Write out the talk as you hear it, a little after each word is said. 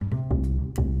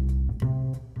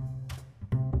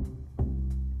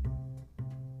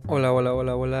Hola, hola,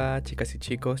 hola, hola, chicas y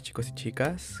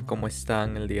chicas, ¿cómo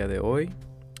están el día de hoy?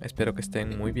 Espero que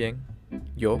estén muy bien.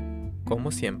 Yo,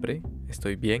 como siempre,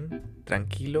 estoy bien,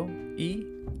 tranquilo y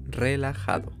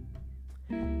relajado.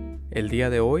 El día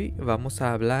de hoy vamos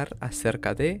a hablar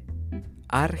acerca de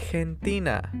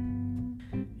Argentina.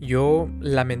 Yo,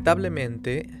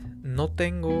 lamentablemente, no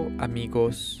tengo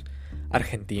amigos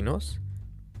argentinos,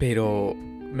 pero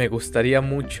me gustaría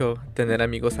mucho tener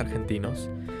amigos argentinos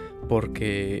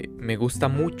porque me gusta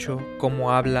mucho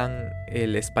cómo hablan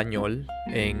el español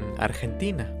en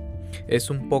Argentina. Es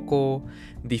un poco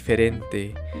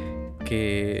diferente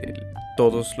que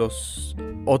todos los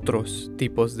otros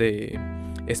tipos de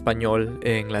español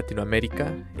en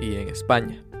Latinoamérica y en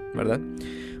España, ¿verdad?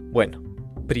 Bueno,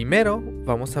 primero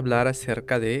vamos a hablar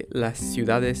acerca de las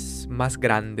ciudades más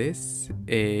grandes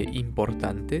e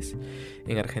importantes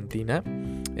en Argentina.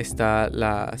 Está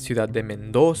la ciudad de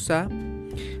Mendoza,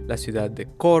 la ciudad de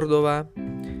Córdoba,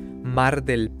 Mar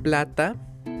del Plata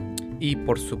y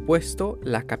por supuesto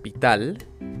la capital,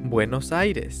 Buenos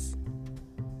Aires.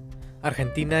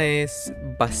 Argentina es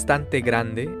bastante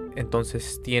grande,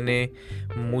 entonces tiene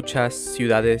muchas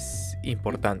ciudades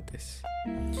importantes.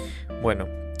 Bueno,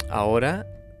 ahora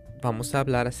vamos a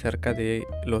hablar acerca de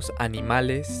los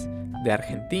animales de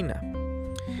Argentina.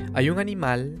 Hay un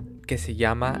animal que se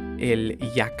llama el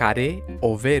yacaré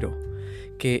overo,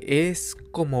 que es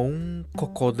como un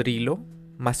cocodrilo,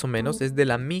 más o menos, es de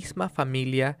la misma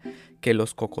familia que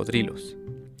los cocodrilos.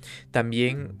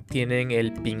 También tienen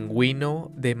el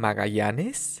pingüino de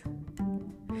Magallanes,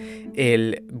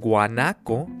 el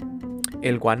guanaco.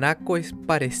 El guanaco es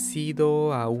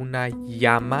parecido a una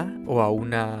llama o a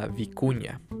una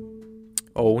vicuña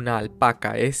o una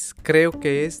alpaca. Creo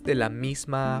que es de la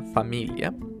misma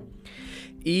familia.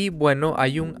 Y bueno,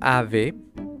 hay un ave,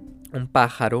 un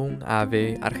pájaro, un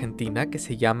ave argentina que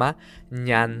se llama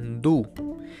ñandú.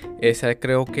 Esa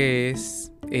creo que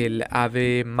es el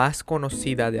ave más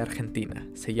conocida de Argentina.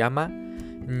 Se llama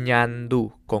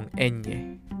ñandú con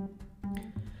ñ.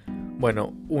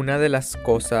 Bueno, una de las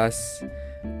cosas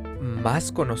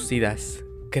más conocidas,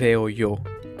 creo yo,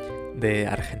 de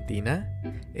Argentina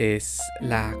es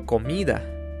la comida.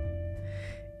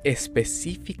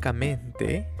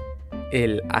 Específicamente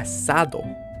el asado.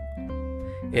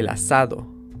 El asado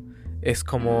es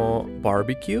como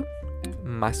barbecue,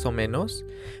 más o menos,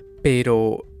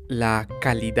 pero la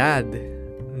calidad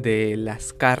de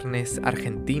las carnes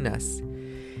argentinas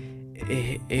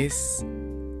es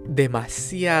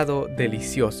demasiado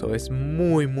delicioso, es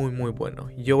muy, muy, muy bueno.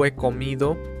 Yo he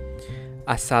comido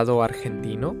asado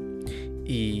argentino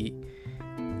y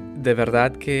de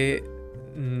verdad que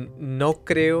no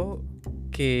creo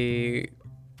que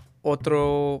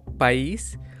otro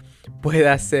país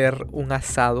pueda hacer un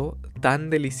asado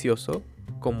tan delicioso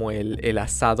como el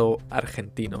asado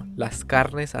argentino. Las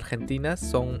carnes argentinas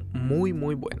son muy,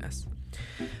 muy buenas.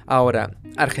 Ahora,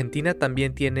 Argentina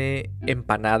también tiene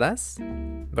empanadas,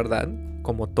 ¿verdad?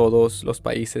 Como todos los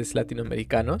países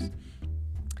latinoamericanos.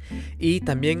 Y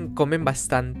también comen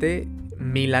bastante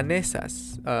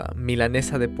milanesas,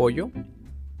 milanesa de pollo,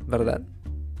 ¿verdad?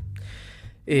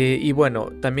 Y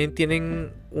bueno, también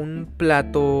tienen un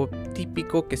plato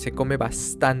típico que se come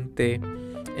bastante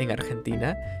en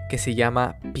Argentina, que se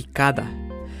llama picada.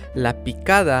 La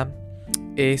picada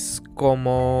es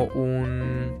como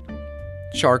un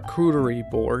charcuterie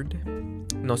board,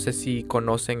 no sé si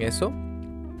conocen eso,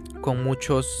 con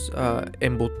muchos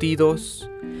embutidos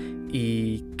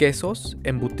y quesos,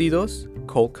 embutidos,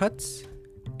 cold cuts,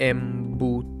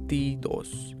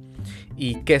 embutidos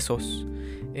y quesos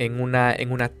en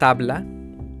una tabla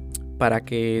para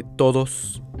que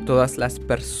todas las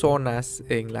personas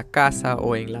en la casa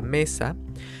o en la mesa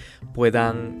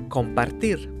puedan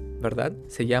compartir, ¿verdad?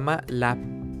 Se llama la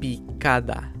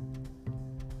picada.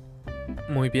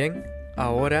 Muy bien,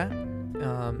 ahora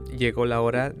llegó la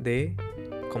hora de,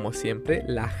 como siempre,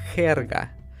 la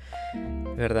jerga,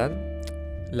 ¿verdad?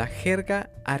 La jerga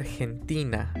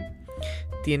argentina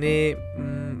tiene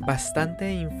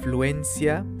bastante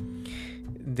influencia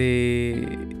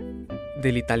del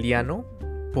italiano,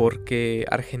 porque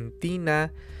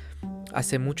Argentina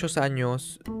hace muchos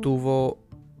años tuvo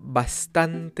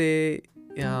bastante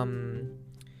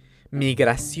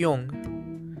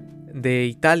migración de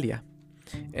Italia.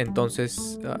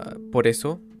 Entonces, por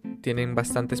eso tienen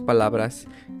bastantes palabras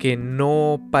que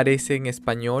no parecen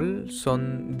español,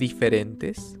 son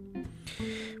diferentes.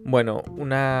 Bueno,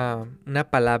 una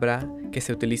palabra que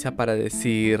se utiliza para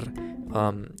decir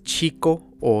chico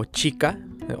o chica,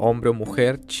 hombre o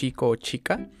mujer, chico o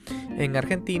chica. En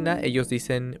Argentina ellos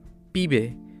dicen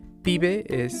pibe. Pibe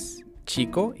es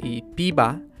chico y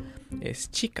piba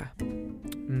es chica.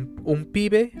 Un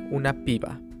pibe, una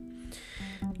piba.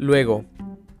 Luego,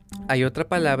 hay otra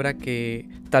palabra que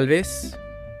tal vez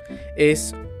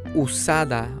es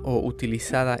usada o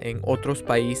utilizada en otros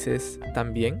países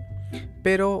también,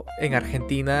 pero en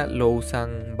Argentina lo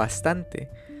usan bastante.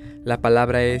 La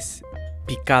palabra es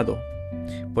picado.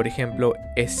 Por ejemplo,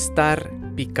 estar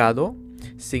picado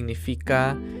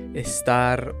significa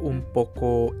estar un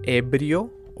poco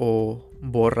ebrio o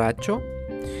borracho.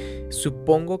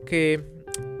 Supongo que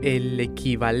el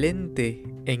equivalente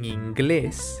en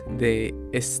inglés de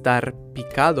estar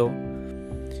picado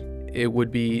would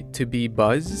be to be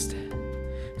buzzed.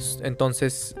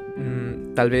 Entonces,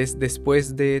 tal vez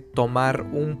después de tomar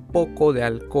un poco de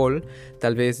alcohol,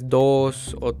 tal vez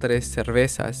 2 o 3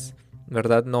 cervezas,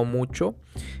 ¿verdad? No mucho,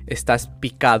 estás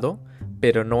picado,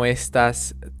 pero no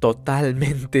estás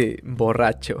totalmente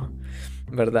borracho,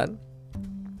 ¿verdad?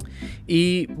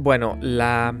 Y bueno,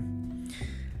 la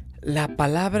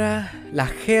palabra, la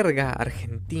jerga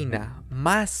argentina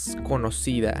más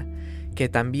conocida, que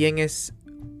también es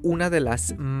una de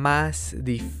las más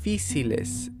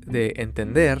difíciles de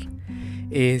entender,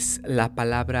 es la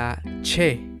palabra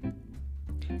che.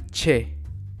 Che.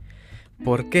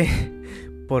 ¿Por qué?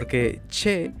 Porque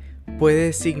che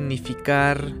puede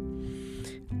significar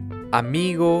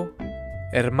amigo,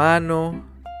 hermano,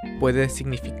 puede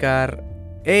significar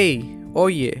hey,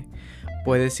 oye,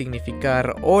 puede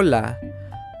significar hola,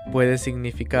 puede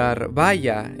significar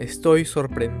vaya, estoy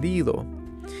sorprendido.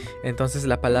 Entonces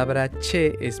la palabra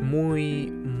che es muy,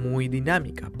 muy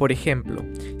dinámica. Por ejemplo,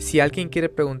 si alguien quiere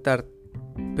preguntarte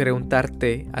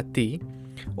a ti,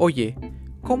 oye,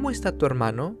 ¿cómo está tu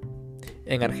hermano?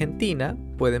 En Argentina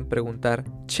pueden preguntar,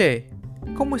 che,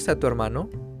 ¿cómo está tu hermano?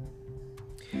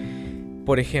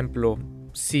 Por ejemplo,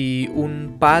 si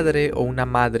un padre o una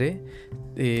madre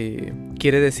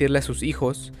quiere decirle a sus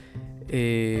hijos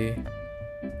que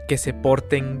se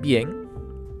porten bien,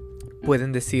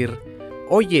 pueden decir,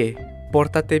 oye,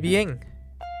 pórtate bien.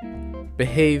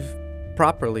 Behave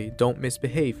properly, don't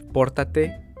misbehave.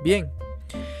 Pórtate bien.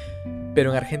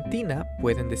 Pero en Argentina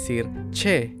pueden decir,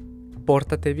 che,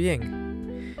 pórtate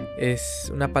bien. Es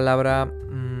una palabra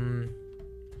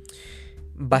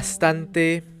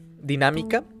bastante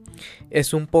dinámica.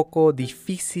 Es un poco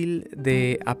difícil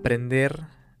de aprender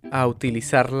a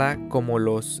utilizarla como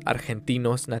los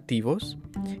argentinos nativos.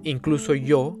 Incluso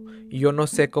yo no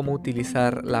sé cómo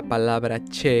utilizar la palabra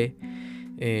che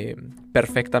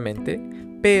perfectamente,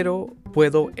 pero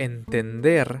puedo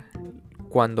entender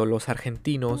cuando los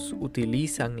argentinos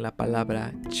utilizan la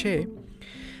palabra che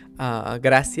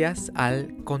gracias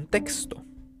al contexto.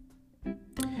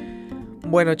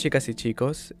 Bueno, chicas y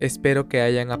chicos, espero que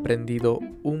hayan aprendido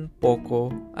un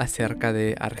poco acerca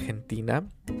de Argentina.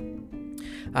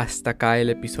 Hasta acá el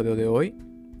episodio de hoy.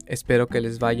 Espero que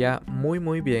les vaya muy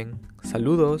muy bien.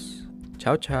 Saludos.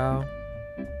 Chao, chao.